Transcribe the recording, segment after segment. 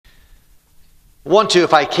I want to,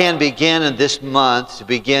 if I can, begin in this month to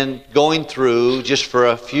begin going through just for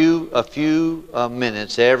a few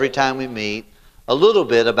minutes every time we meet a little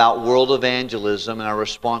bit about world evangelism and our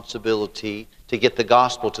responsibility to get the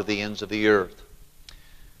gospel to the ends of the earth.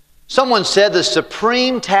 Someone said the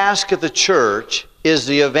supreme task of the church is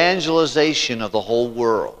the evangelization of the whole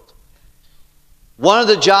world. One of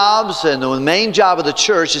the jobs and the main job of the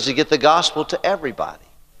church is to get the gospel to everybody.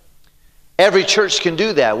 Every church can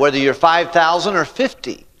do that, whether you're 5,000 or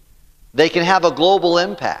 50. They can have a global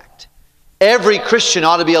impact. Every Christian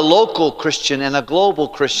ought to be a local Christian and a global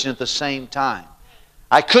Christian at the same time.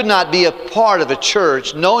 I could not be a part of a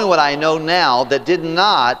church, knowing what I know now, that did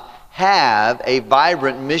not have a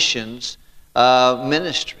vibrant missions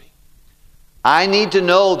ministry. I need to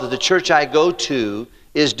know that the church I go to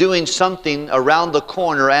is doing something around the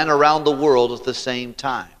corner and around the world at the same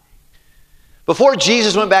time. Before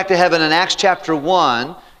Jesus went back to heaven in Acts chapter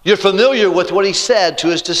 1, you're familiar with what he said to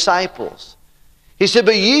his disciples. He said,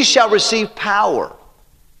 "But ye shall receive power.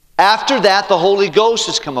 After that the Holy Ghost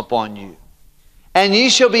has come upon you. And ye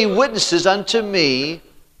shall be witnesses unto me."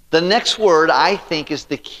 The next word, I think, is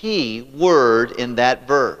the key word in that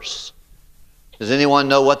verse. Does anyone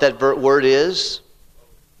know what that word is?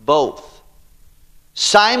 Both.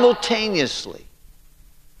 Simultaneously.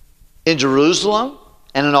 In Jerusalem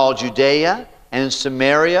and in all Judea and in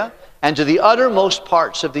Samaria and to the uttermost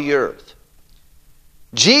parts of the earth.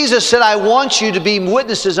 Jesus said, "I want you to be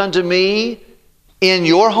witnesses unto me in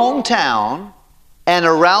your hometown and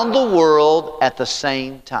around the world at the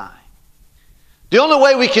same time." The only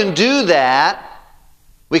way we can do that,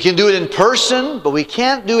 we can do it in person, but we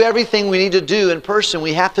can't do everything we need to do in person.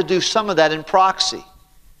 We have to do some of that in proxy.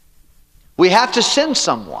 We have to send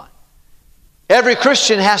someone. Every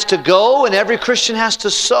Christian has to go and every Christian has to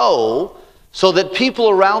sow so that people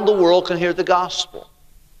around the world can hear the gospel.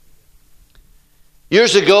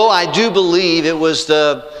 Years ago, I do believe it was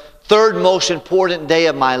the third most important day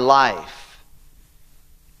of my life.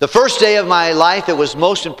 The first day of my life that was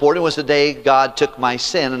most important was the day God took my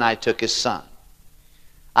sin and I took His Son.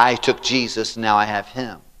 I took Jesus and now I have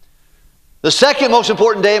Him. The second most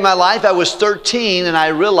important day of my life, I was 13 and I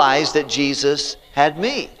realized that Jesus had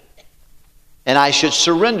me. And I should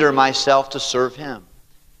surrender myself to serve Him.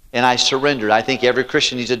 And I surrendered. I think every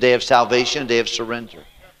Christian needs a day of salvation, a day of surrender.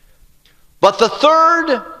 But the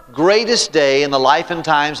third greatest day in the life and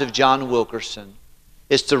times of John Wilkerson,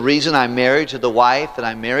 it's the reason I'm married to the wife that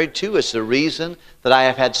I'm married to. It's the reason that I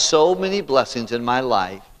have had so many blessings in my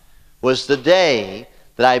life, was the day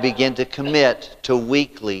that I began to commit to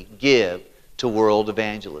weekly give to world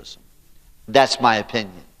evangelism. That's my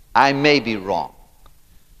opinion. I may be wrong.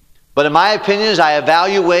 But in my opinion, as I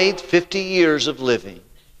evaluate 50 years of living,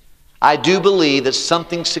 I do believe that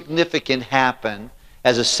something significant happened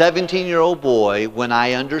as a 17-year-old boy when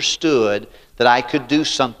I understood that I could do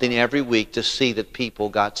something every week to see that people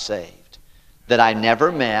got saved, that I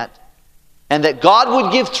never met, and that God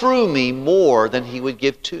would give through me more than He would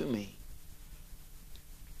give to me.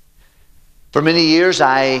 For many years,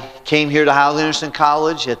 I came here to Hiles-Anderson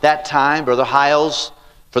College. At that time, Brother Hiles,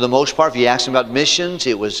 for the most part, if you ask him about missions,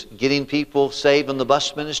 it was getting people saved in the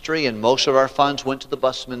bus ministry, and most of our funds went to the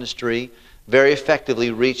bus ministry, very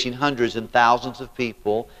effectively reaching hundreds and thousands of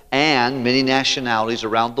people and many nationalities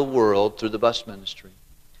around the world through the bus ministry.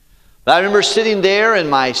 But I remember sitting there in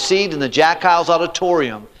my seat in the Jack Hiles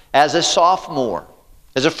Auditorium as a sophomore,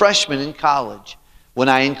 as a freshman in college, when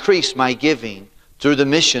I increased my giving through the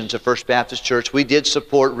missions of First Baptist Church. We did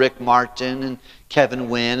support Rick Martin and Kevin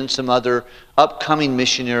Wynn and some other upcoming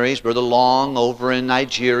missionaries, Brother Long over in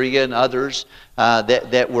Nigeria and others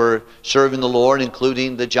that were serving the Lord,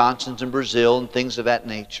 including the Johnsons in Brazil and things of that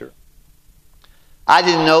nature. I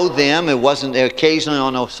didn't know them. It wasn't occasionally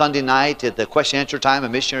on a Sunday night at the question and answer time a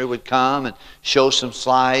missionary would come and show some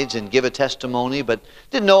slides and give a testimony, but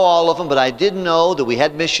didn't know all of them. But I did know that we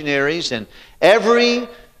had missionaries, and every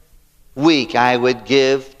week I would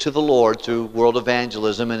give to the Lord through world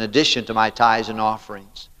evangelism in addition to my tithes and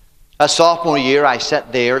offerings. A sophomore year, I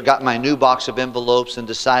sat there, got my new box of envelopes, and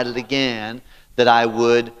decided again that I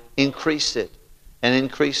would increase it and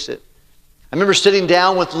increase it. I remember sitting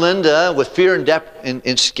down with Linda with fear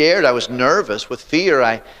and scared. I was nervous with fear.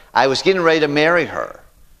 I was getting ready to marry her.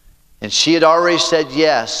 And she had already said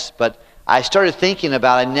yes, but I started thinking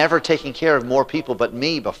about I'd never taken care of more people but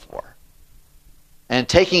me before. And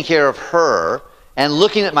taking care of her and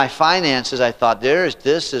looking at my finances, I thought,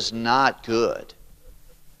 this is not good.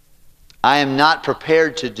 I am not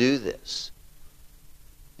prepared to do this.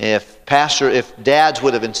 If dads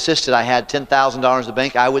would have insisted I had $10,000 in the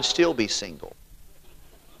bank, I would still be single.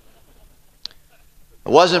 I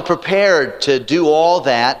wasn't prepared to do all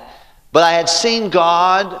that, but I had seen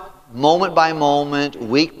God moment by moment,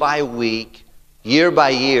 week by week, year by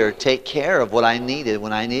year, take care of what I needed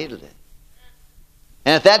when I needed it.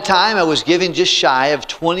 And at that time, I was giving just shy of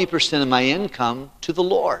 20% of my income to the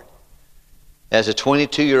Lord as a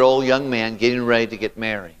 22-year-old young man getting ready to get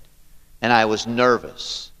married. And I was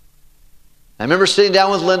nervous. I remember sitting down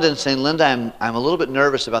with Linda and saying, Linda, I'm a little bit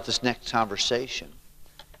nervous about this next conversation.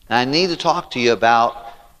 And I need to talk to you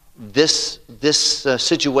about this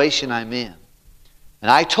situation I'm in. And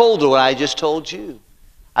I told her what I just told you.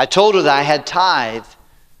 I told her that I had tithed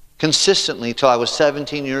consistently till I was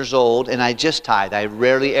 17 years old, and I just tithed. I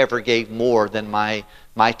rarely ever gave more than my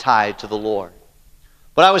tithe to the Lord.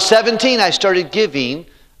 When I was 17, I started giving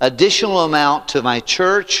additional amount to my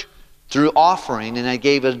church through offering, and I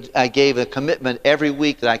gave a commitment every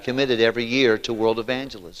week that I committed every year to world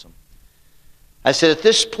evangelism. I said, at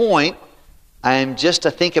this point, I'm just, I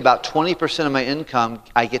think about 20% of my income,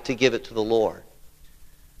 I get to give it to the Lord.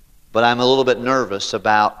 But I'm a little bit nervous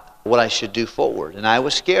about what I should do forward. And I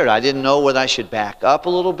was scared. I didn't know whether I should back up a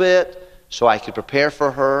little bit so I could prepare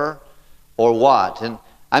for her or what. And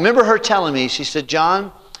I remember her telling me, she said,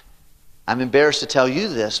 John, I'm embarrassed to tell you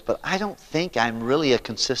this, but I don't think I'm really a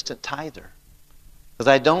consistent tither. Because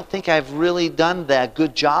I don't think I've really done that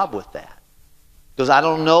good job with that. Because I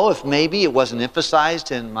don't know if maybe it wasn't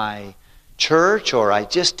emphasized in my church or I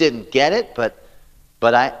just didn't get it, but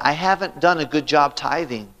I haven't done a good job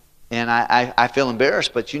tithing. And I feel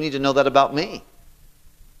embarrassed, but you need to know that about me.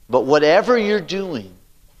 But whatever you're doing,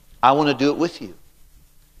 I want to do it with you.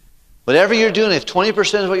 Whatever you're doing, if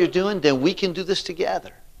 20% is what you're doing, then we can do this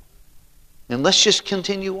together. And let's just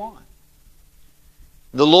continue on.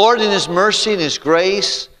 The Lord in His mercy and His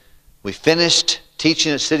grace, we finished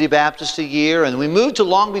teaching at City Baptist a year, and we moved to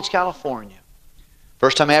Long Beach, California.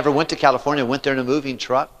 First time I ever went to California, I went there in a moving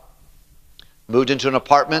truck. Moved into an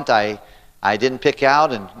apartment I didn't pick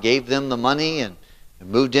out and gave them the money and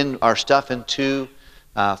moved in our stuff into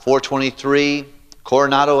 423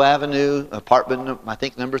 Coronado Avenue, apartment, I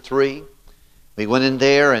think, number 3. We went in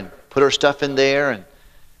there and put our stuff in there. And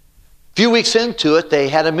a few weeks into it, they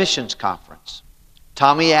had a missions conference.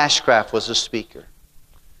 Tommy Ashcraft was the speaker.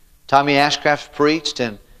 Tommy Ashcraft preached,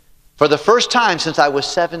 and for the first time since I was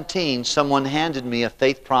 17, someone handed me a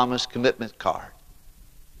faith promise commitment card.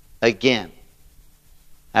 Again.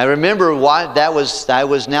 I remember I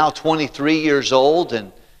was now 23 years old,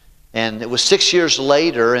 and it was 6 years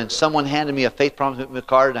later, and someone handed me a faith promise commitment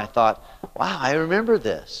card, and I thought, wow, I remember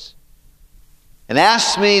this. And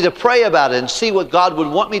asked me to pray about it and see what God would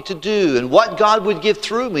want me to do and what God would give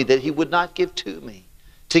through me that He would not give to me,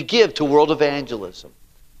 to give to world evangelism.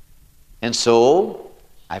 And so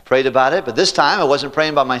I prayed about it, but this time I wasn't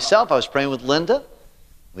praying by myself. I was praying with Linda.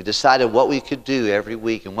 We decided what we could do every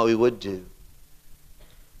week and what we would do.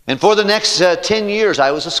 And for the next 10 years, I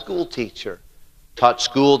was a school teacher. Taught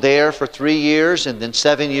school there for 3 years and then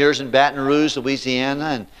 7 years in Baton Rouge, Louisiana.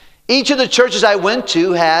 And each of the churches I went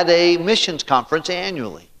to had a missions conference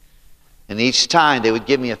annually. And each time they would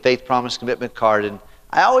give me a faith promise commitment card, and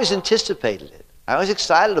I always anticipated it. I was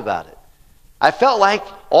excited about it. I felt like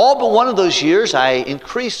all but one of those years I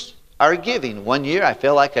increased our giving. One year I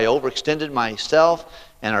felt like I overextended myself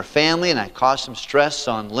and our family, and I caused some stress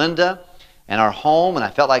on Linda and our home, and I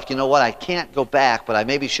felt like, you know what, I can't go back, but I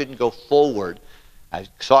maybe shouldn't go forward. I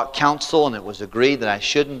sought counsel, and it was agreed that I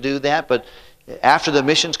shouldn't do that. But after the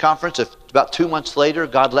missions conference, about 2 months later,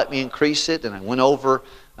 God let me increase it, and I went over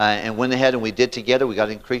and went ahead and we did together. We got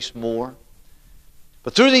to increase more.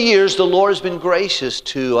 But through the years, the Lord has been gracious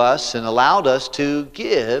to us and allowed us to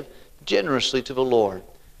give generously to the Lord.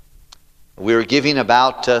 We were giving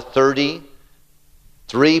about 33%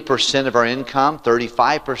 of our income,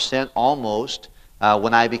 35% almost,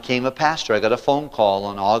 when I became a pastor. I got a phone call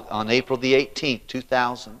on April the 18th,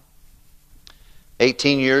 2000,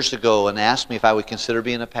 18 years ago, and asked me if I would consider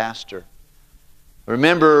being a pastor. I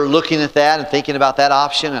remember looking at that and thinking about that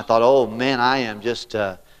option. I thought, oh man, I am just,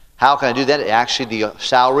 how can I do that? Actually, the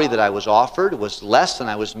salary that I was offered was less than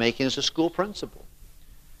I was making as a school principal.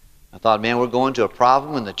 I thought, man, we're going to a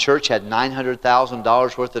problem, and the church had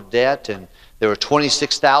 $900,000 worth of debt, and they were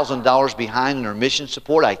 $26,000 behind in their mission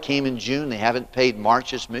support. I came in June. They haven't paid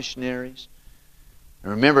March as missionaries. I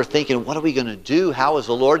remember thinking, what are we going to do? How is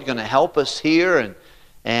the Lord going to help us here?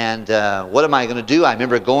 And what am I going to do? I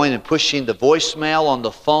remember going and pushing the voicemail on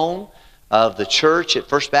the phone of the church at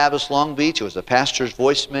First Baptist Long Beach. It was the pastor's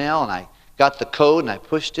voicemail, and I got the code, and I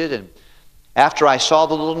pushed it. And after I saw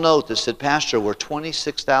the little note that said, Pastor, we're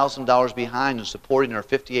 $26,000 behind in supporting our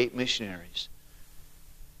 58 missionaries.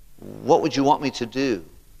 What would you want me to do?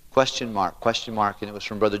 Question mark, question mark. And it was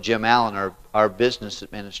from Brother Jim Allen, our business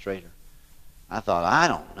administrator. I thought, I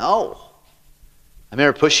don't know. I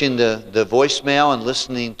remember pushing the voicemail and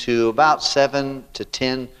listening to about 7 to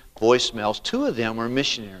 10 voicemails. 2 of them were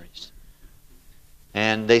missionaries.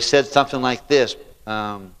 And they said something like this.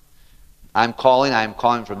 I'm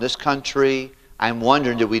calling from this country. I'm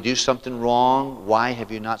wondering, did we do something wrong? Why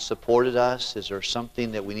have you not supported us? Is there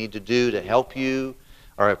something that we need to do to help you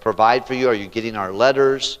or provide for you? Are you getting our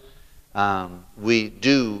letters? We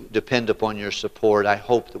do depend upon your support. I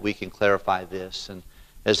hope that we can clarify this. And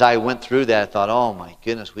as I went through that, I thought, oh my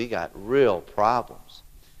goodness, we got real problems.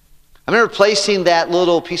 I remember placing that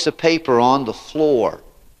little piece of paper on the floor.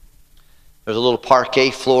 There was a little parquet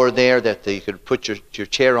floor there that you could put your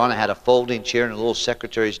chair on. It had a folding chair and a little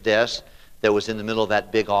secretary's desk that was in the middle of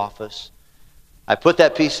that big office. I put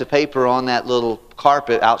that piece of paper on that little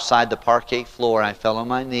carpet outside the parquet floor, and I fell on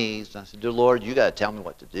my knees. And I said, dear Lord, you got to tell me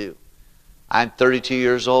what to do. I'm 32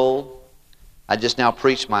 years old. I just now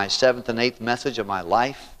preached my 7th and 8th message of my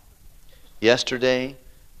life yesterday.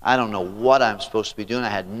 I don't know what I'm supposed to be doing. I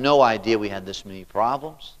had no idea we had this many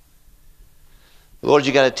problems. Lord,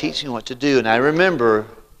 you got to teach me what to do. And I remember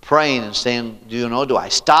praying and saying, do I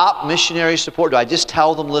stop missionary support? Do I just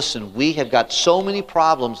tell them, listen, we have got so many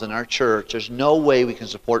problems in our church. There's no way we can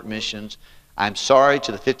support missions. I'm sorry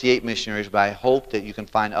to the 58 missionaries, but I hope that you can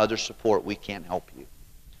find other support. We can't help you.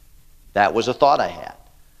 That was a thought I had.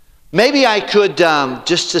 Maybe I could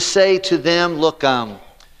just to say to them, look,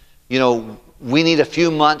 we need a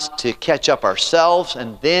few months to catch up ourselves,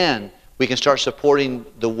 and then we can start supporting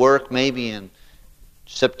the work maybe in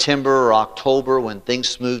September or October when things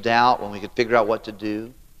smoothed out, when we could figure out what to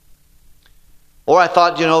do. Or I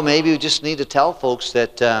thought, maybe we just need to tell folks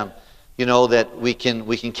that, that we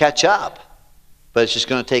can catch up, but it's just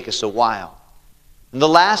going to take us a while. And the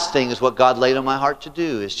last thing is what God laid on my heart to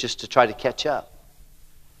do, is just to try to catch up.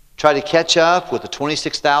 Try to catch up with the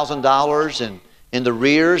 $26,000 in the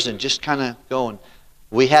rears and just kind of going.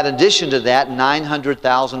 We had, in addition to that,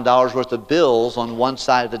 $900,000 worth of bills on one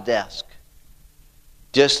side of the desk.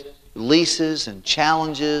 Just leases and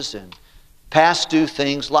challenges and past due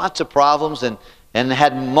things, lots of problems, and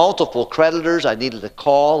had multiple creditors I needed to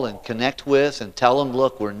call and connect with and tell them,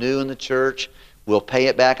 look, we're new in the church. We'll pay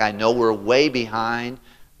it back. I know we're way behind.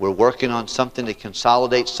 We're working on something to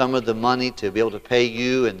consolidate some of the money to be able to pay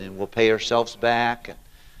you, and then we'll pay ourselves back.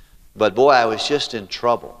 But boy, I was just in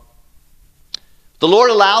trouble. The Lord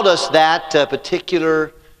allowed us that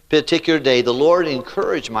particular day. The Lord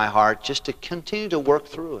encouraged my heart just to continue to work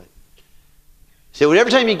through it. So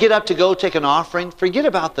every time you get up to go take an offering, forget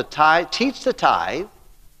about the tithe. Teach the tithe.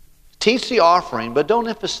 Teach the offering, but don't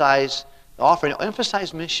emphasize the offering.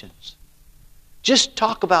 Emphasize missions. Just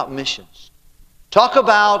talk about missions. Talk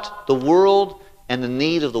about the world and the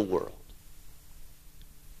need of the world.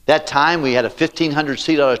 That time we had a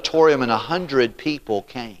 1,500-seat auditorium and 100 people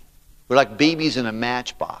came. We're like babies in a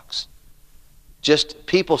matchbox. Just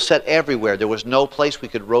people sat everywhere. There was no place we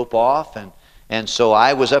could rope off. And so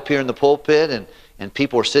I was up here in the pulpit, and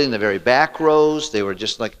people were sitting in the very back rows. They were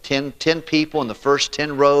just like 10 people in the first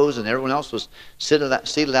 10 rows, and everyone else was seated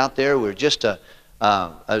out there. We were just a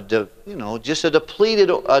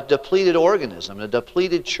depleted organism, a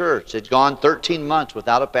depleted church. They'd gone 13 months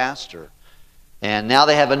without a pastor. And now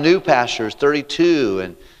they have a new pastor who's 32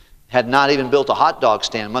 and had not even built a hot dog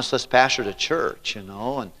stand, much less pastored a church,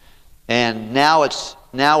 And now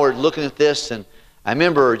we're looking at this, and I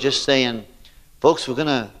remember just saying, folks,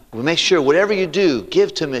 we'll make sure whatever you do,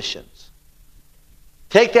 give to missions.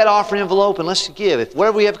 Take that offering envelope and let's give. If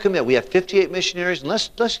whatever we have commit, we have 58 missionaries, and let's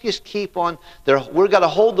just keep on there. We've got to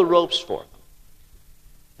hold the ropes for them.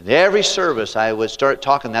 And every service I would start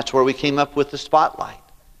talking. That's where we came up with the spotlight.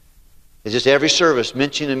 It's just every service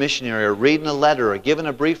mentioning a missionary or reading a letter or giving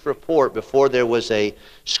a brief report before there was a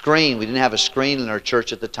screen. We didn't have a screen in our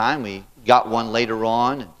church at the time. We got one later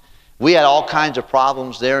on. And we had all kinds of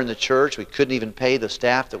problems there in the church. We couldn't even pay the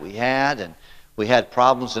staff that we had, and we had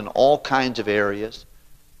problems in all kinds of areas.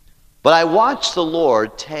 But I watched the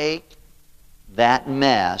Lord take that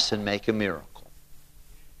mess and make a miracle.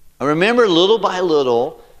 I remember little by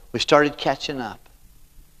little, we started catching up.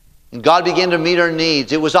 And God began to meet our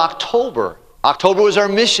needs. It was October. October was our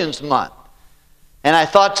missions month. And I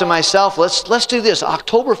thought to myself, let's do this.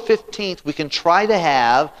 October 15th, we can try to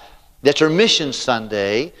have, that's our Missions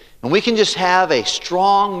Sunday, and we can just have a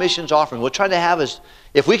strong missions offering. We'll try to have,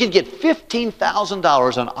 if we could get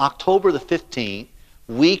 $15,000 on October the 15th,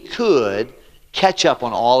 we could catch up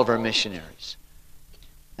on all of our missionaries.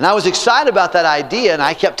 And I was excited about that idea, and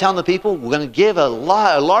I kept telling the people, we're going to give a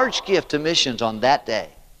large gift to missions on that day.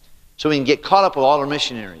 so we can get caught up with all our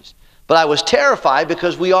missionaries. But I was terrified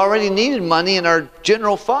because we already needed money in our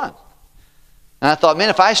general fund. And I thought, man,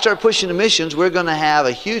 if I start pushing the missions, we're going to have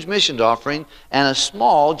a huge missions offering and a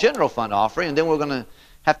small general fund offering, and then we're going to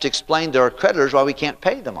have to explain to our creditors why we can't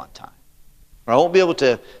pay them on time. Or I won't be able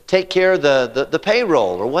to take care of the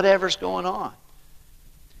payroll or whatever's going on.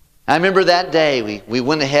 I remember that day we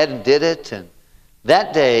went ahead and did it, and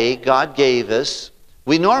that day God gave us,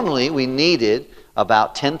 we needed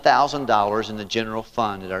about $10,000 in the general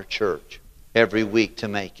fund at our church every week to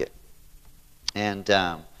make it. And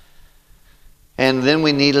then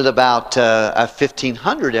we needed about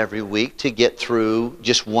 $1,500 every week to get through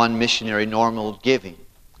just one missionary normal giving.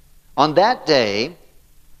 On that day,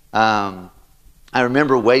 I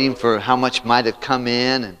remember waiting for how much might have come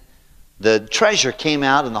in, and the treasurer came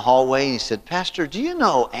out in the hallway and he said, "Pastor, do you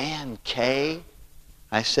know Ann Kay?"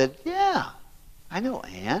 I said, "Yeah, I know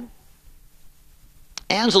Ann."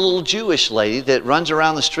 Ann's a little Jewish lady that runs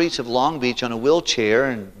around the streets of Long Beach on a wheelchair,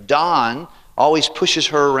 and Don always pushes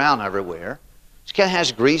her around everywhere. She kind of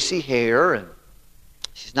has greasy hair, and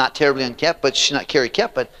she's not terribly unkempt, but she's not Carrie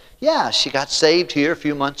kept. But yeah, she got saved here a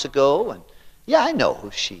few months ago, and yeah, I know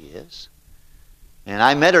who she is. And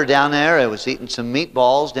I met her down there. I was eating some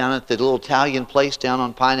meatballs down at the little Italian place down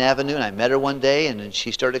on Pine Avenue, and I met her one day, and then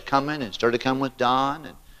she started coming with Don.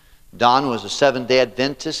 And Don was a Seventh-day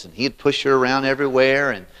Adventist, and he'd push her around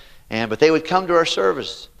everywhere, but they would come to our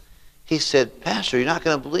service. He said, "Pastor, you're not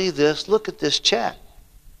going to believe this. Look at this check."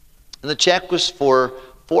 And the check was for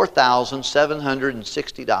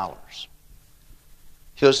 $4,760.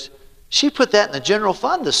 He goes, "She put that in the general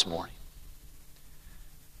fund this morning."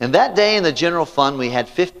 And that day in the general fund we had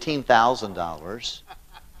 $15,000,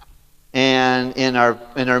 and in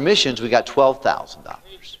our missions we got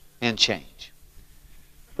 $12,000 and change.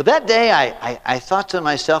 But that day I thought to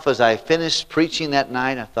myself as I finished preaching that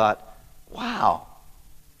night, I thought, wow,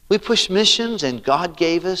 we pushed missions and God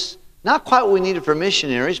gave us not quite what we needed for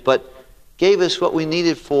missionaries, but gave us what we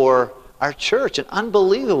needed for our church. And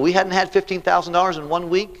unbelievable. We hadn't had $15,000 in 1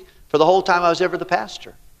 week for the whole time I was ever the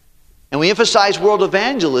pastor. And we emphasized world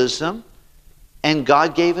evangelism, and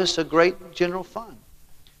God gave us a great general fund.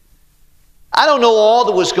 I don't know all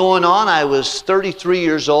that was going on. I was 33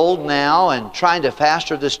 years old now and trying to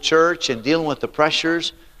pastor this church and dealing with the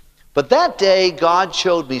pressures. But that day, God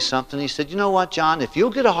showed me something. He said, "You know what, John? If you'll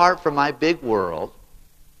get a heart for my big world,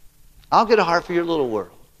 I'll get a heart for your little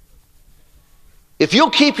world. If you'll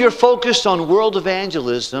keep your focus on world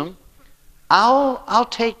evangelism, I'll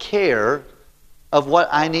take care of what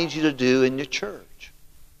I need you to do in your church."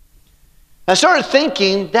 I started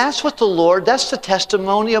thinking, that's the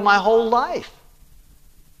testimony of my whole life.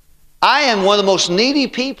 I am one of the most needy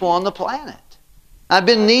people on the planet. I've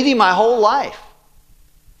been needy my whole life.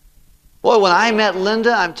 Boy, when I met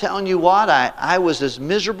Linda, I'm telling you what, I was as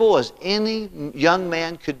miserable as any young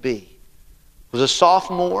man could be. I was a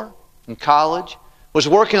sophomore in college, was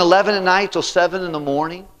working 11 at night till 7 in the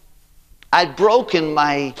morning. I'd broken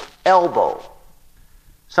my elbow.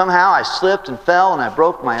 Somehow I slipped and fell and I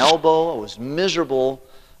broke my elbow. I was miserable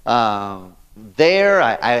there.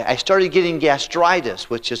 I started getting gastritis,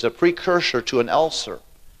 which is a precursor to an ulcer.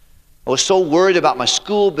 I was so worried about my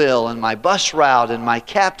school bill and my bus route and my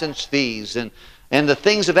captain's fees and the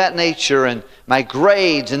things of that nature and my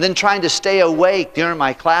grades, and then trying to stay awake during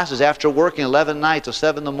my classes after working 11 nights till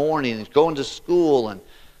 7 in the morning and going to school. And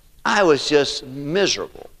I was just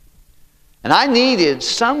miserable. And I needed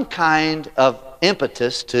some kind of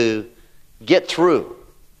impetus to get through.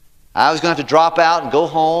 I was going to have to drop out and go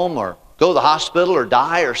home or go to the hospital or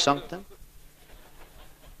die or something.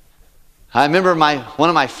 I remember one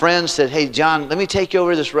of my friends said, "Hey, John, let me take you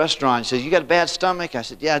over to this restaurant." He said, "You got a bad stomach?" I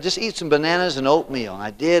said, "Yeah, just eat some bananas and oatmeal." And I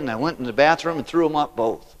did, and I went in the bathroom and threw them up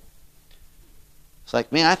both. It's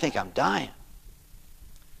like, man, I think I'm dying.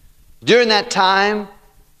 During that time,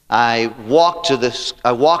 I walked to the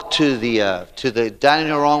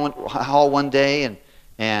dining room hall one day,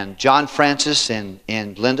 and John Francis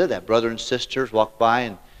and Linda, that brother and sisters, walked by,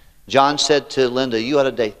 and John said to Linda, "You ought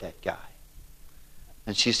to date that guy."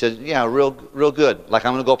 And she said, "Yeah, real good. Like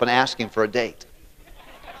I'm going to go up and ask him for a date."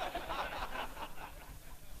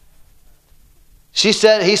 He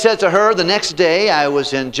said to her, the next day I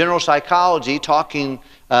was in general psychology talking,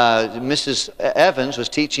 Mrs. Evans was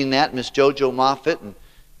teaching that, Miss Jojo Moffitt, and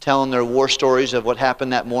telling their war stories of what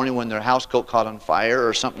happened that morning when their housecoat caught on fire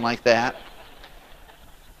or something like that.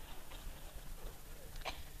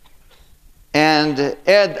 And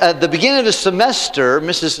at the beginning of the semester,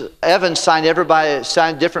 Mrs. Evans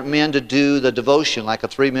signed different men to do the devotion, like a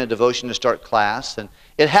 3-minute devotion to start class. And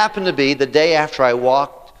it happened to be the day after I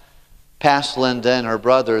walked passed Linda and her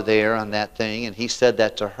brother there on that thing, and he said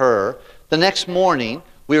that to her. The next morning,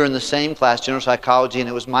 we were in the same class, general psychology, and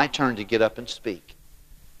it was my turn to get up and speak.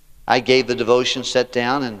 I gave the devotion, sat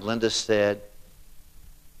down, and Linda said,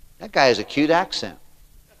 "That guy has a cute accent."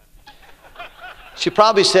 She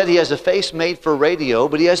probably said he has a face made for radio,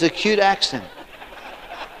 but he has a cute accent.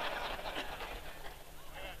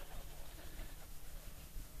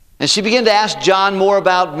 And she began to ask John more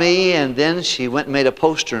about me, and then she went and made a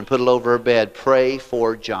poster and put it over her bed, "Pray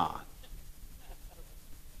for John."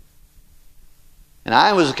 And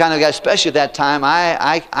I was the kind of guy, especially at that time,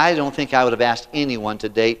 I don't think I would have asked anyone to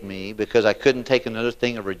date me because I couldn't take another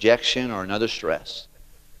thing of rejection or another stress.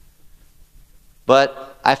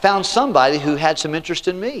 But I found somebody who had some interest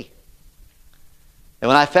in me. And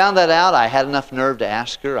when I found that out, I had enough nerve to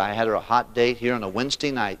ask her. I had her a hot date here on a Wednesday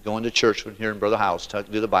night going to church here in Brother Howell's to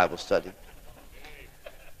do the Bible study.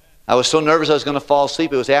 I was so nervous I was going to fall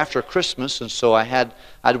asleep. It was after Christmas, and so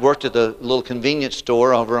I'd worked at the little convenience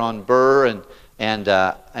store over on Burr and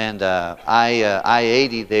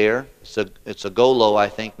I-80 there. It's a Golo, I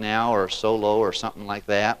think now, or a Solo or something like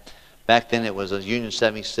that. Back then it was a Union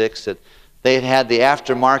 76 that they had the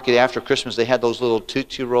aftermarket after Christmas. They had those little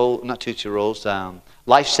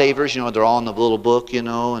Lifesavers, you know, they're all in the little book, you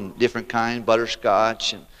know, and different kind,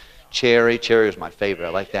 butterscotch and cherry. Cherry was my favorite. I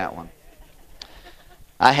like that one.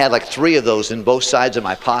 I had like 3 of those in both sides of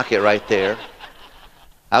my pocket right there.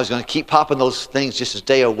 I was going to keep popping those things just to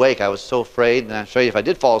stay awake. I was so afraid, and I'm afraid if I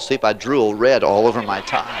did fall asleep, I'd drool red all over my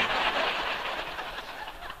tie.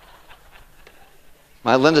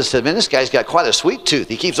 My Linda said, "Man, this guy's got quite a sweet tooth.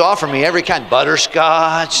 He keeps offering me every kind,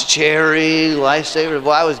 butterscotch, cherry, Lifesaver."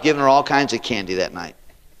 Well, I was giving her all kinds of candy that night.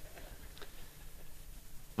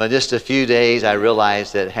 But just a few days, I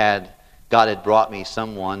realized that God had brought me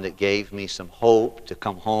someone that gave me some hope to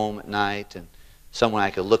come home at night, and someone I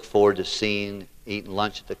could look forward to seeing, eating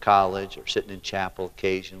lunch at the college or sitting in chapel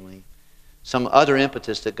occasionally. Some other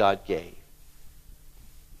impetus that God gave.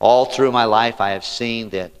 All through my life, I have seen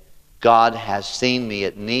that God has seen me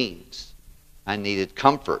at needs. I needed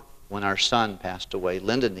comfort when our son passed away.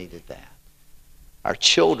 Linda needed that. Our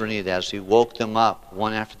children needed that as we woke them up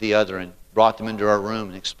one after the other and brought them into our room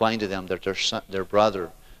and explained to them that their brother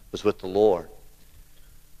was with the Lord.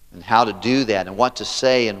 And how to do that and what to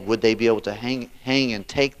say, and would they be able to hang and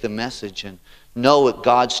take the message and know that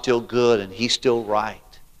God's still good and He's still right.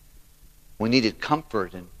 We needed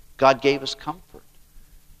comfort, and God gave us comfort.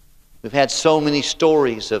 We've had so many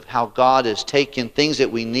stories of how God has taken things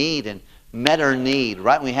that we need and met our need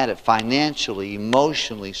right when we had it financially,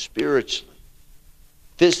 emotionally, spiritually,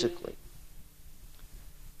 physically.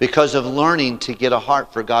 Because of learning to get a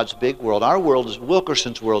heart for God's big world. Our world,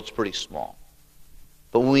 Wilkerson's world, is pretty small.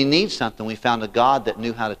 But when we need something, we found a God that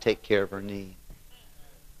knew how to take care of our need.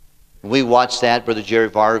 We watched that. Brother Jerry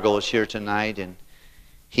Vargo is here tonight, and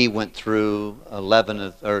he went through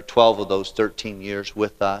 12 of those 13 years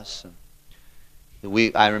with us.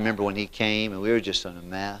 And I remember when he came, and we were just in a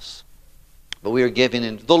mess. But we were giving,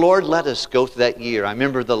 and the Lord let us go through that year. I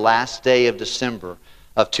remember the last day of December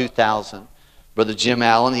of 2000. Brother Jim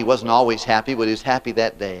Allen, he wasn't always happy, but he was happy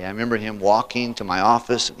that day. I remember him walking to my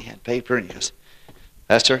office, and he had paper, and he goes,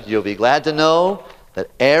 "Pastor, you'll be glad to know that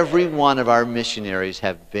every one of our missionaries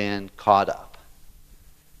have been caught up.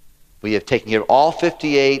 We have taken care of all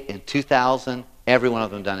 58 in 2000. Every one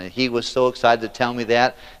of them done it." He was so excited to tell me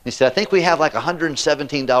that. He said, "I think we have like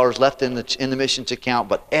 $117 left in the missions account,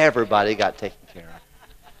 but everybody got taken care of."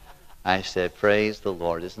 I said, "Praise the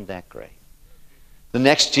Lord. Isn't that great?" The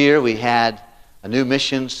next year we had a new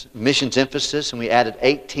missions emphasis, and we added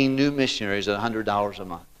 18 new missionaries at $100 a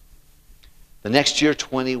month. The next year,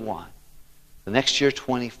 21. The next year,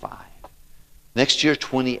 25. Next year,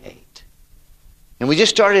 28. And we just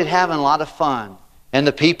started having a lot of fun. And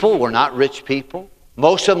the people were not rich people.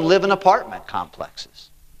 Most of them live in apartment complexes.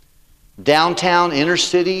 Downtown inner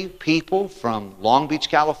city people from Long Beach,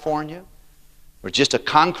 California. We're just a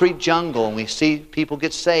concrete jungle, and we see people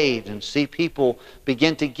get saved and see people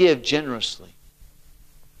begin to give generously.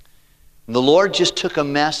 And the Lord just took a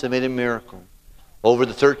mess and made a miracle. Over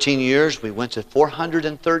the 13 years, we went to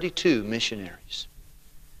 432 missionaries.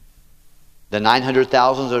 The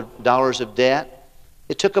 $900,000 of debt,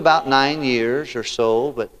 it took about 9 years or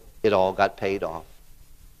so, but it all got paid off.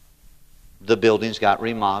 The buildings got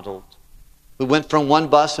remodeled. We went from 1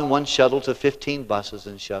 bus and 1 shuttle to 15 buses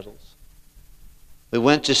and shuttles. We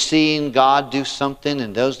went to seeing God do something,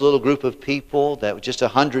 and those little group of people, that was just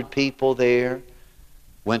 100 people there,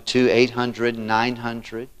 went to 800,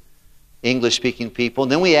 900 English-speaking people.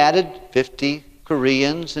 And then we added 50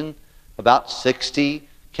 Koreans and about 60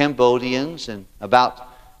 Cambodians and about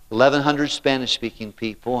 1,100 Spanish-speaking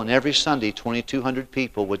people, and every Sunday 2,200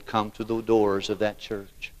 people would come through the doors of that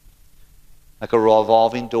church. Like a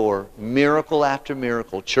revolving door. Miracle after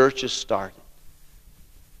miracle. Churches started.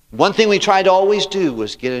 One thing we tried to always do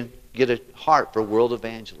was get a heart for world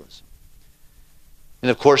evangelism.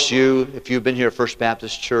 And of course, if you've been here at First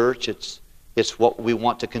Baptist Church, it's what we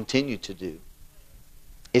want to continue to do.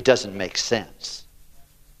 It doesn't make sense.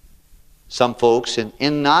 Some folks,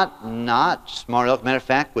 and not smart enough, matter of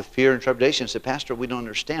fact, with fear and trepidation, said, Pastor, we don't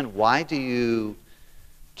understand. Why do you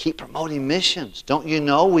keep promoting missions? Don't you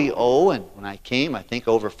know we owe, and when I came, I think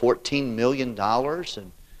over $14 million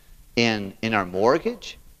in our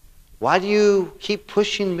mortgage? Why do you keep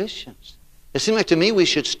pushing missions? It seems like to me we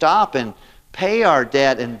should stop and pay our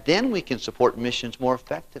debt, and then we can support missions more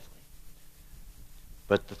effectively.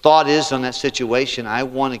 But the thought is, on that situation, I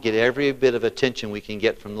want to get every bit of attention we can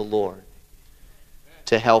get from the Lord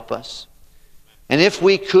to help us. And if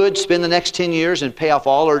we could spend the next 10 years and pay off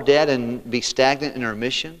all our debt and be stagnant in our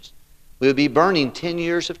missions, we would be burning 10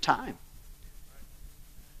 years of time.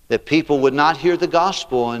 That people would not hear the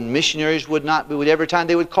gospel, and missionaries would every time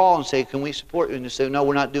they would call and say, can we support you? And they say, no,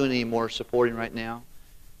 we're not doing any more supporting right now.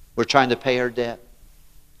 We're trying to pay our debt.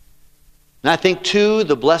 And I think, too,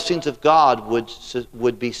 the blessings of God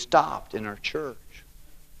would be stopped in our church.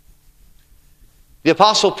 The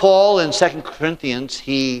Apostle Paul in 2 Corinthians,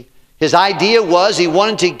 his idea was he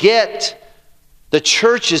wanted to get the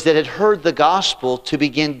churches that had heard the gospel to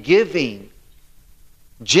begin giving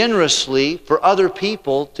generously for other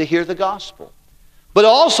people to hear the gospel. But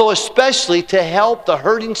also especially to help the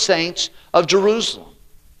hurting saints of Jerusalem.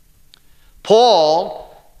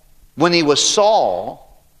 Paul, when he was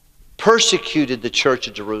Saul, persecuted the church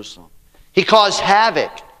of Jerusalem. He caused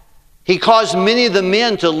havoc. He caused many of the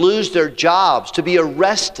men to lose their jobs, to be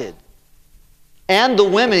arrested. And the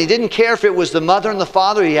women. He didn't care if it was the mother and the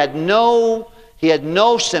father. He had no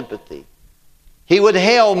sympathy. He would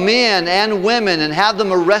hail men and women and have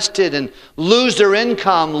them arrested and lose their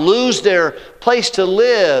income, lose their place to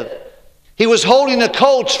live. He was holding the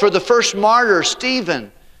coats for the first martyr,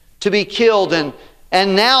 Stephen, to be killed.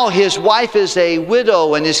 And now his wife is a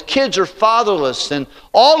widow and his kids are fatherless. And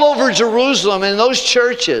all over Jerusalem in those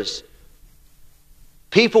churches,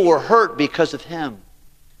 people were hurt because of him.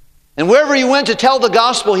 And wherever he went to tell the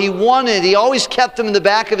gospel, he always kept them in the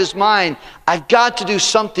back of his mind. I've got to do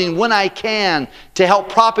something when I can to help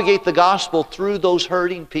propagate the gospel through those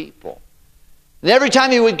hurting people. And every time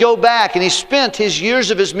he would go back, and he spent his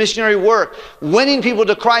years of his missionary work winning people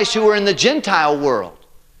to Christ who were in the Gentile world.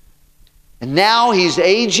 And now he's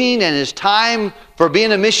aging, and his time for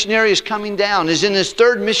being a missionary is coming down. He's in his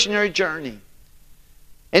third missionary journey.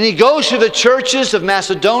 And he goes to the churches of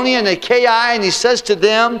Macedonia and Achaia, and he says to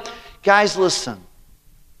them, guys, listen.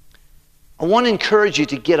 I want to encourage you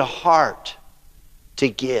to get a heart to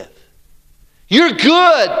give. You're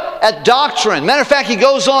good at doctrine. Matter of fact, he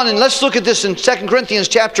goes on, and let's look at this in 2 Corinthians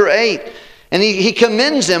chapter 8. And he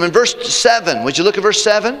commends them in verse 7. Would you look at verse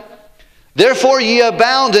 7? Therefore ye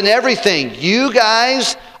abound in everything. You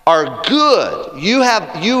guys are good. You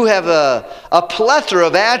have a plethora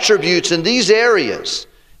of attributes in these areas.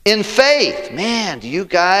 In faith, man, do you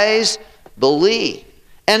guys believe?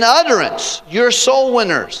 And utterance, you're soul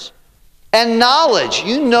winners. And knowledge,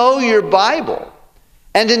 you know your Bible.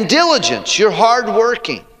 And in diligence, you're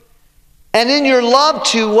hardworking. And in your love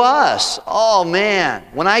to us, oh man,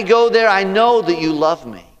 when I go there, I know that you love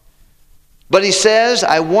me. But he says,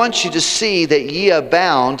 I want you to see that ye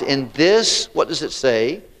abound in this, what does it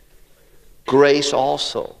say? Grace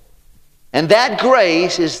also. And that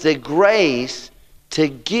grace is the grace to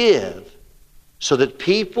give so that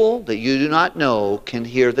people that you do not know can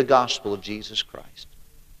hear the gospel of Jesus Christ.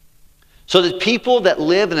 So that people that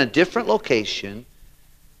live in a different location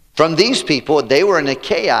from these people, they were in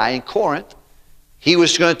Achaia in Corinth, he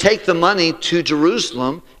was going to take the money to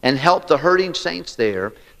Jerusalem and help the hurting saints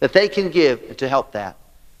there, that they can give to help that.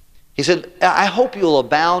 He said, I hope you'll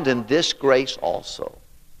abound in this grace also.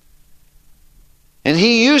 And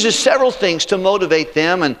he uses several things to motivate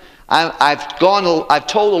them, and I've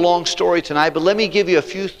told a long story tonight, but let me give you a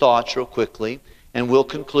few thoughts real quickly, and we'll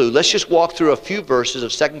conclude. Let's just walk through a few verses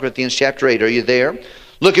of 2 Corinthians chapter 8. Are you there?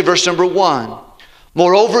 Look at verse number 1.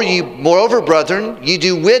 Moreover, brethren, ye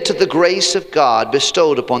do wit of the grace of God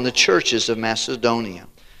bestowed upon the churches of Macedonia.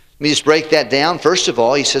 Let me just break that down. First of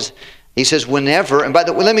all, he says whenever, and by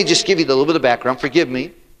the way, let me just give you a little bit of background. Forgive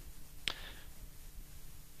me.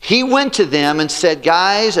 He went to them and said,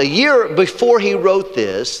 guys, a year before he wrote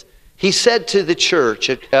this, he said to the church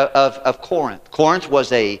of Corinth. Corinth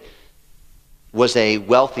was a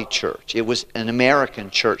wealthy church. It was an American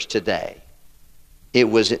church today. It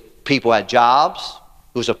was people had jobs.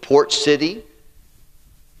 It was a port city.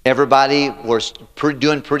 Everybody was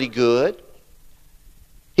doing pretty good.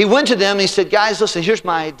 He went to them and he said, guys, listen, here's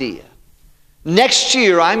my idea. Next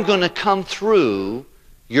year, I'm going to come through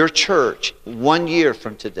your church 1 year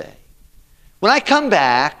from today. When I come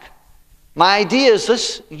back, my idea is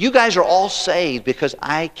this: you guys are all saved because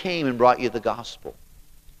I came and brought you the gospel.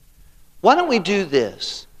 Why don't we do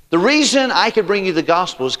this? The reason I could bring you the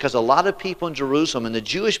gospel is because a lot of people in Jerusalem, and the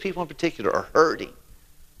Jewish people in particular, are hurting.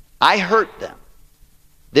 I hurt them.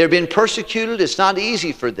 They're being persecuted. It's not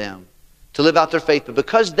easy for them to live out their faith. But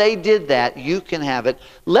because they did that, you can have it.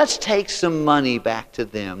 Let's take some money back to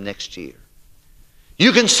them next year.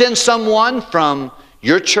 You can send someone from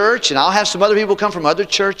your church, and I'll have some other people come from other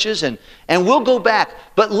churches, and we'll go back.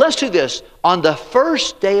 But let's do this. On the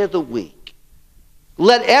first day of the week,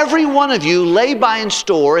 let every one of you lay by in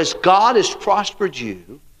store as God has prospered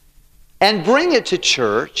you, and bring it to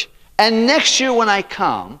church. And next year when I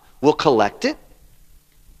come, we'll collect it,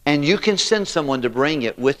 and you can send someone to bring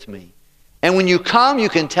it with me. And when you come, you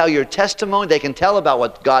can tell your testimony. They can tell about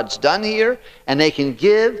what God's done here, and they can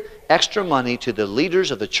give extra money to the leaders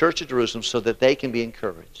of the church of Jerusalem so that they can be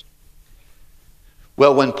encouraged.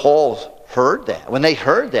 Well, when Paul heard that, when they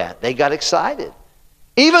heard that, they got excited.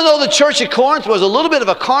 Even though the church at Corinth was a little bit of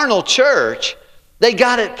a carnal church, they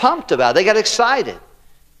got it pumped about it. They got excited.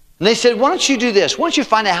 And they said, why don't you do this? Why don't you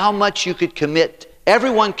find out how much you could commit,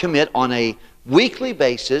 everyone commit on a weekly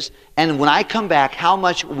basis, and when I come back, how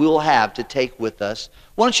much we'll have to take with us.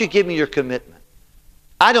 Why don't you give me your commitment?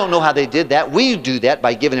 I don't know how they did that. We do that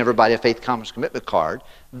by giving everybody a Faith Conference commitment card.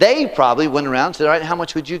 They probably went around and said, all right, how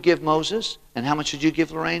much would you give Moses? And how much would you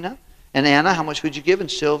give Lorena? And Anna, how much would you give?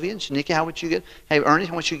 And Sylvia and Shanika, how would you give? Hey, Ernie,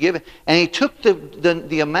 how much would you give? And he took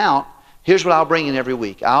the amount. Here's what I'll bring in every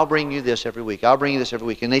week. I'll bring you this every week. I'll bring you this every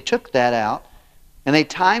week. And they took that out, and they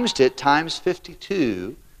times it times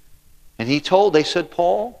 52. And they said,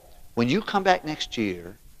 Paul, when you come back next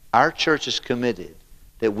year, our church is committed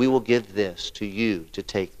that we will give this to you to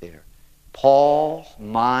take there. Paul's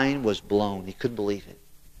mind was blown. He couldn't believe it.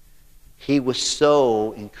 He was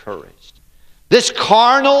so encouraged. This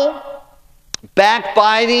carnal,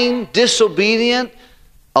 backbiting, disobedient,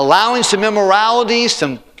 allowing some immorality,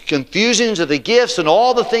 some confusions of the gifts and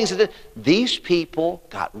all the things that these people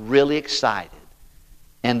got really excited.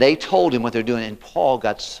 And they told him what they're doing, and Paul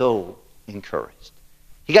got so encouraged.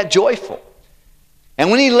 He got joyful. And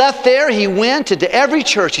when he left there, he went into every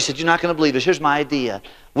church. He said, you're not going to believe this. Here's my idea.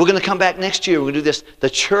 We're going to come back next year. We're going to do this. The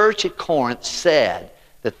church at Corinth said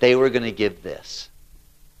that they were going to give this.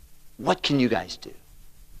 What can you guys do?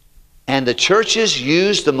 And the churches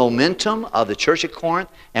used the momentum of the church at Corinth.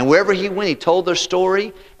 And wherever he went, he told their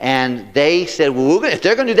story. And they said, well, if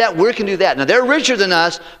they're going to do that, we can do that. Now, they're richer than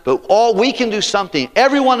us, but we can do something.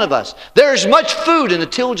 Every one of us. There's much food in the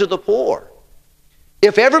tillage of the poor.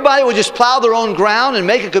 If everybody would just plow their own ground and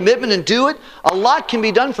make a commitment and do it, a lot can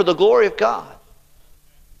be done for the glory of God.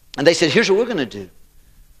 And they said, here's what we're going to do.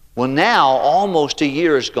 Well, now almost a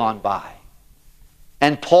year has gone by.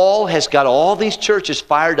 And Paul has got all these churches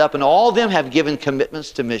fired up, and all of them have given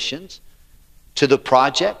commitments to missions, to the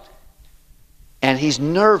project. And he's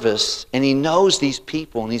nervous, and he knows these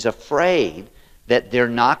people, and he's afraid that they're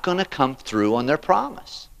not going to come through on their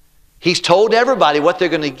promise. He's told everybody what they're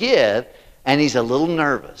going to give, and he's a little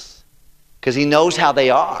nervous because he knows how they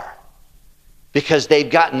are. Because they've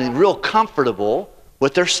gotten real comfortable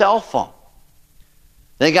with their cell phone.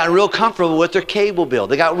 They got real comfortable with their cable bill.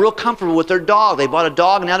 They got real comfortable with their dog. They bought a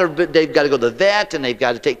dog, and now they've got to go to the vet, and they've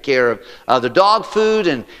got to take care of their dog food,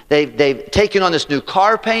 and they've taken on this new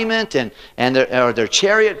car payment and their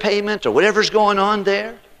chariot payment or whatever's going on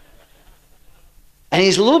there. And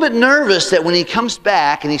he's a little bit nervous that when he comes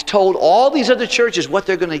back and he's told all these other churches what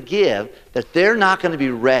they're going to give, that they're not going to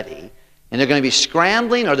be ready. And they're going to be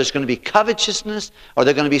scrambling, or there's going to be covetousness, or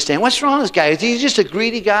they're going to be saying, what's wrong with this guy? Is he just a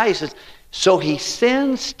greedy guy? He says, so he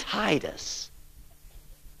sends Titus.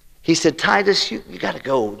 He said, Titus, you got to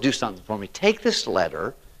go do something for me. Take this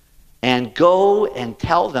letter and go and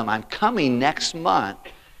tell them I'm coming next month,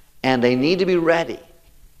 and they need to be ready.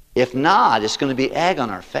 If not, it's going to be egg on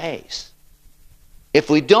our face. If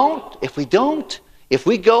we go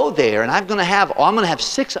there, and I'm going to have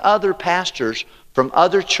 6 other pastors from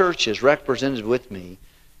other churches represented with me,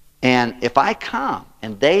 and if I come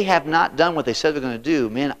and they have not done what they said they're going to do,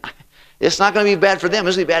 man, it's not going to be bad for them.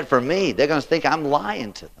 It's going to be bad for me. They're going to think I'm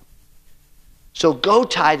lying to them. So go,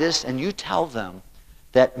 Titus, and you tell them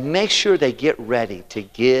that make sure they get ready to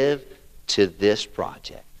give to this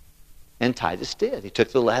project. And Titus did. He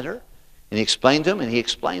took the letter, and he explained to them, and he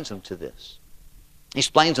explains them to this. He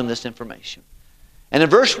explains them this information. And in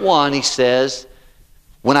verse 1, he says,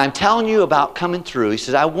 when I'm telling you about coming through, he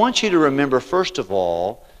says, I want you to remember, first of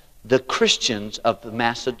all, the Christians of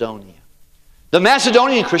Macedonia. The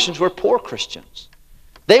Macedonian Christians were poor Christians.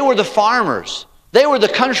 They were the farmers. They were the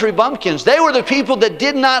country bumpkins. They were the people that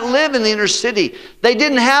did not live in the inner city. They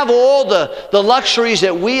didn't have all the luxuries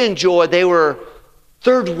that we enjoy. They were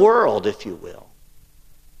third world, if you will.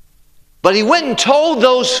 But he went and told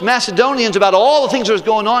those Macedonians about all the things that was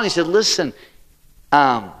going on. He said, listen,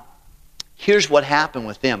 here's what happened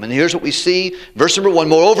with them. And here's what we see. Verse number 1,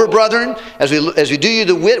 moreover, brethren, as we do you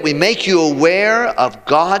the wit, we make you aware of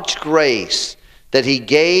God's grace that he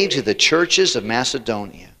gave to the churches of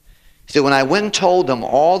Macedonia. He said, when I went and told them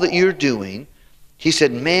all that you're doing, he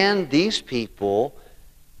said, man, these people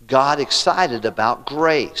got excited about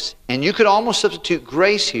grace. And you could almost substitute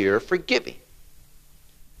grace here for giving.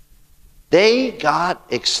 They got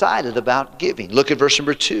excited about giving. Look at verse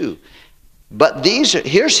number 2. But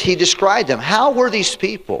here's he described them. How were these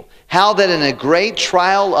people? How that in a great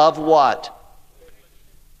trial of what?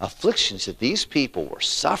 Afflictions, that these people were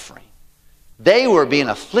suffering. They were being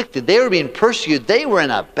afflicted. They were being persecuted. They were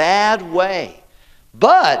in a bad way.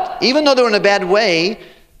 But even though they were in a bad way,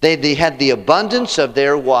 they had the abundance of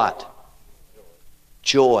their what?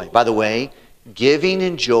 Joy. By the way, giving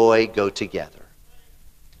and joy go together.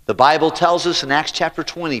 The Bible tells us in Acts chapter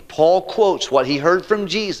 20, Paul quotes what he heard from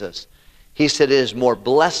Jesus. He said it is more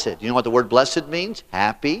blessed. You know what the word blessed means?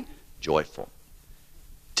 Happy, joyful.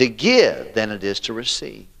 To give than it is to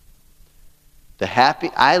receive.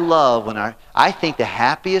 I think the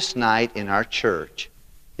happiest night in our church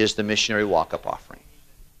is the missionary walk-up offering.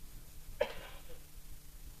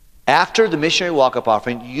 After the missionary walk-up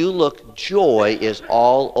offering, joy is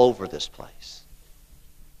all over this place.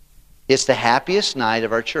 It's the happiest night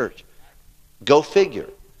of our church. Go figure.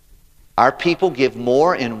 Our people give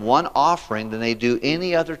more in one offering than they do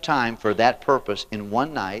any other time for that purpose in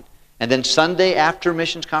one night. And then Sunday after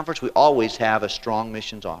missions conference, we always have a strong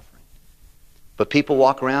missions offering. But people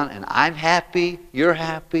walk around and I'm happy, you're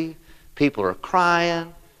happy, people are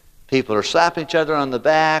crying, people are slapping each other on the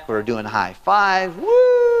back or doing high five,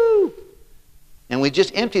 woo! And we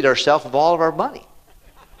just emptied ourselves of all of our money.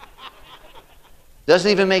 Doesn't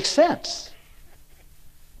even make sense.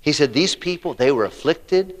 He said these people, they were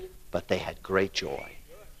afflicted, but they had great joy.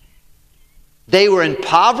 They were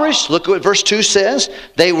impoverished. Look at what verse 2 says.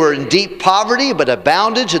 They were in deep poverty, but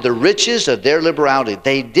abounded to the riches of their liberality.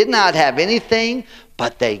 They did not have anything,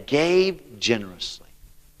 but they gave generously.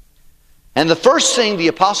 And the first thing the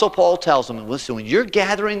Apostle Paul tells them, listen, when you're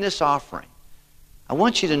gathering this offering, I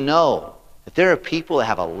want you to know that there are people that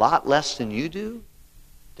have a lot less than you do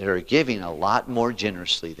that are giving a lot more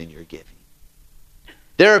generously than you're giving.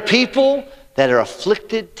 There are people that are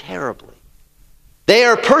afflicted terribly. They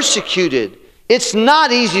are persecuted. It's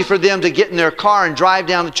not easy for them to get in their car and drive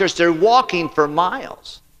down to church. They're walking for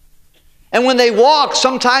miles. And when they walk,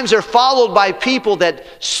 sometimes they're followed by people that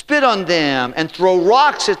spit on them and throw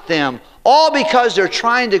rocks at them, all because they're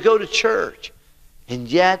trying to go to church. And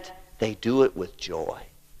yet, they do it with joy.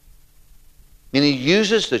 And he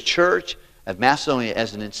uses the church of Macedonia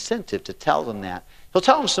as an incentive to tell them that. He'll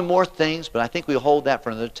tell them some more things, but I think we'll hold that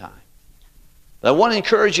for another time. But I want to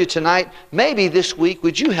encourage you tonight, maybe this week,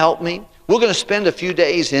 would you help me? We're going to spend a few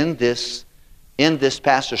days in this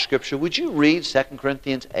passage of Scripture. Would you read 2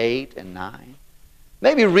 Corinthians 8 and 9?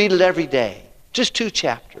 Maybe read it every day. Just 2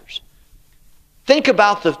 chapters. Think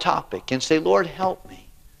about the topic and say, Lord, help me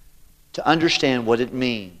to understand what it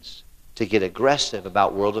means to get aggressive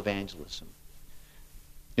about world evangelism.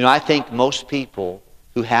 You know, I think most people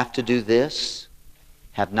who have to do this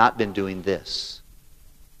have not been doing this.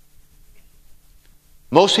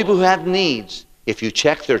 Most people who have needs, if you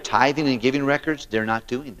check their tithing and giving records, they're not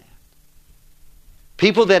doing that.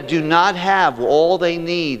 People that do not have all they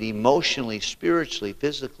need emotionally, spiritually,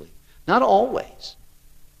 physically. Not always.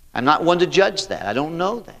 I'm not one to judge that. I don't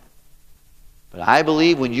know that. But I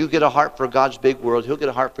believe when you get a heart for God's big world, He'll get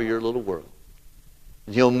a heart for your little world.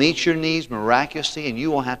 And He'll meet your needs miraculously, and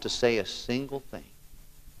you won't have to say a single thing.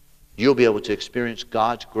 You'll be able to experience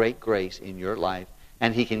God's great grace in your life,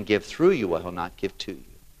 and He can give through you what He'll not give to you.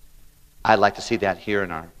 I'd like to see that here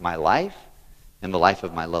in my life, in the life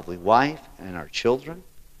of my lovely wife, and our children.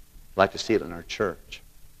 I'd like to see it in our church.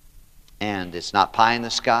 And it's not pie in the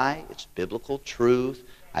sky. It's biblical truth.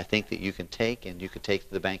 I think that you can take, and you can take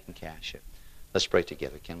to the bank and cash it. Let's pray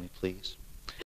together, can we please?